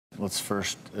let's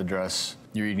first address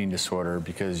your eating disorder,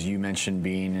 because you mentioned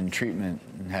being in treatment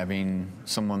and having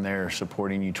someone there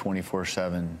supporting you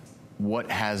 24/7.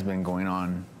 What has been going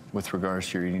on with regards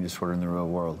to your eating disorder in the real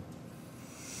world?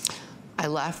 I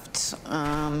left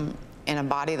in a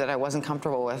body that I wasn't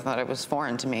comfortable with, that it was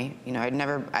foreign to me. You know,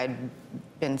 I'd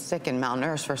been sick and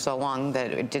malnourished for so long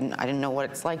that I didn't know what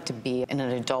it's like to be in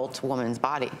an adult woman's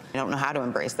body. I don't know how to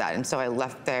embrace that. And so I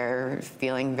left there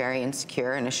feeling very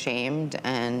insecure and ashamed,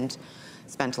 and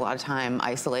spent a lot of time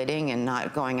isolating and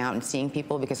not going out and seeing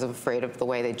people because I'm afraid of the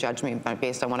way they judge me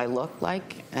based on what I look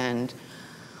like. And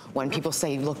when people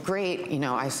say, you look great, you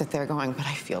know, I sit there going, but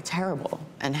I feel terrible.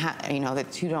 And, you know, the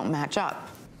two don't match up.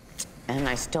 And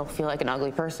I still feel like an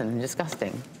ugly person and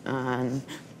disgusting. And,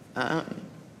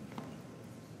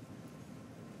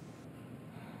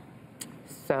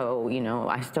 so, you know,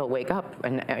 I still wake up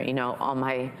and, you know, all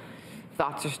my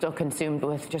thoughts are still consumed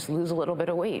with just lose a little bit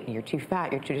of weight. You're too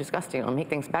fat, you're too disgusting, it'll make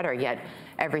things better. Yet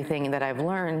everything that I've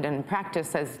learned and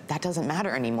practiced says that doesn't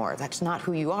matter anymore. That's not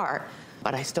who you are.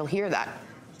 But I still hear that.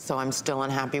 So I'm still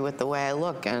unhappy with the way I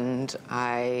look, and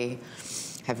I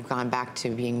have gone back to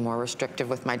being more restrictive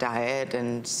with my diet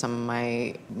and some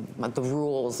of the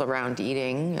rules around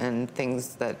eating and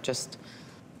things that just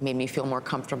made me feel more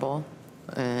comfortable,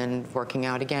 and working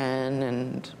out again,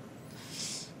 and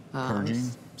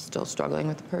Purging? Still struggling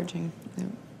with the purging. Yeah.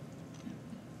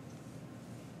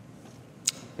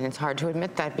 And it's hard to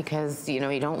admit that because, you know,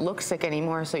 you don't look sick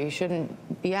anymore, so you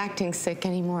shouldn't be acting sick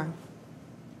anymore.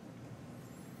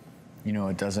 You know,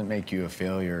 it doesn't make you a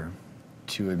failure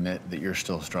to admit that you're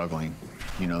still struggling.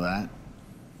 You know that?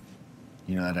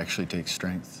 You know that actually takes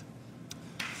strength.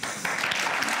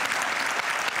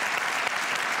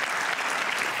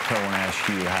 So I want to ask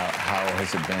you, how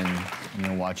has it been, you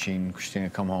know, watching Christina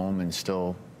come home and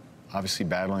still obviously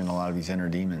battling a lot of these inner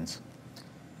demons?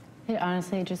 It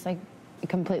honestly just, like, it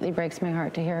completely breaks my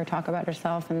heart to hear her talk about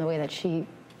herself, and the way that she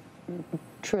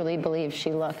truly believes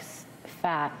she looks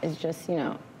fat is just, you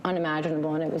know,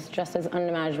 unimaginable. And it was just as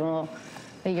unimaginable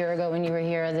a year ago when you were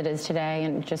here as it is today.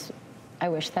 And just, I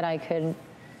wish that I could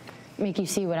make you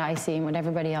see what I see and what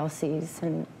everybody else sees.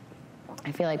 And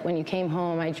I feel like when you came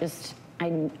home,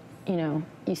 you know,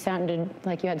 you sounded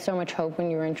like you had so much hope when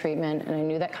you were in treatment, and I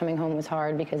knew that coming home was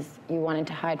hard because you wanted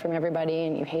to hide from everybody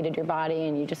and you hated your body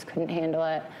and you just couldn't handle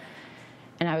it.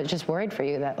 And I was just worried for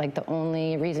you that, like, the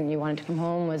only reason you wanted to come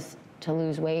home was to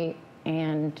lose weight.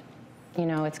 And, you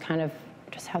know, it's kind of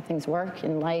just how things work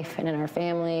in life and in our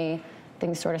family.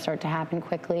 Things sort of start to happen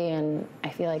quickly, and I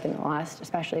feel like in the last,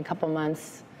 especially a couple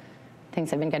months, things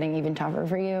have been getting even tougher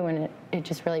for you, and it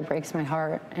just really breaks my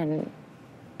heart. And,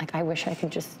 like, I wish I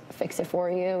could just fix it for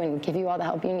you and give you all the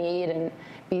help you need and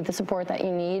be the support that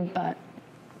you need, but,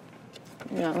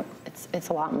 you know, it's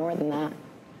a lot more than that.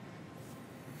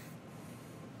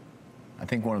 I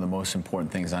think one of the most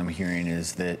important things I'm hearing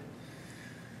is that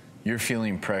you're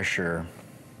feeling pressure.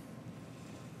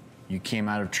 You came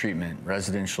out of treatment,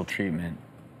 residential treatment,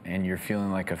 and you're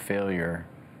feeling like a failure.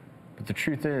 But the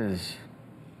truth is,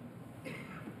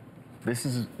 this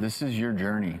is your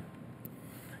journey.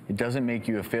 It doesn't make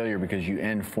you a failure because you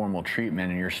end formal treatment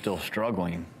and you're still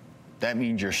struggling. That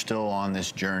means you're still on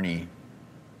this journey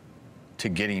to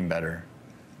getting better.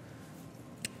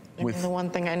 The one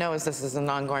thing I know is this is an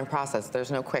ongoing process.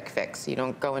 There's no quick fix. You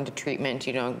don't go into treatment,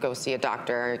 you don't go see a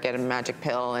doctor, get a magic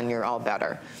pill, and you're all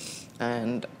better.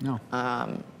 And, no.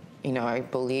 You know, I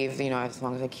believe, you know, as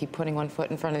long as I keep putting one foot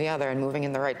in front of the other and moving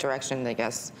in the right direction, I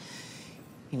guess,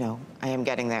 you know, I am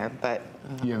getting there. But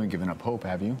you haven't given up hope,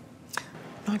 have you?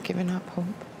 Not giving up hope,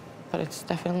 but it's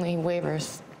definitely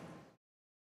wavers.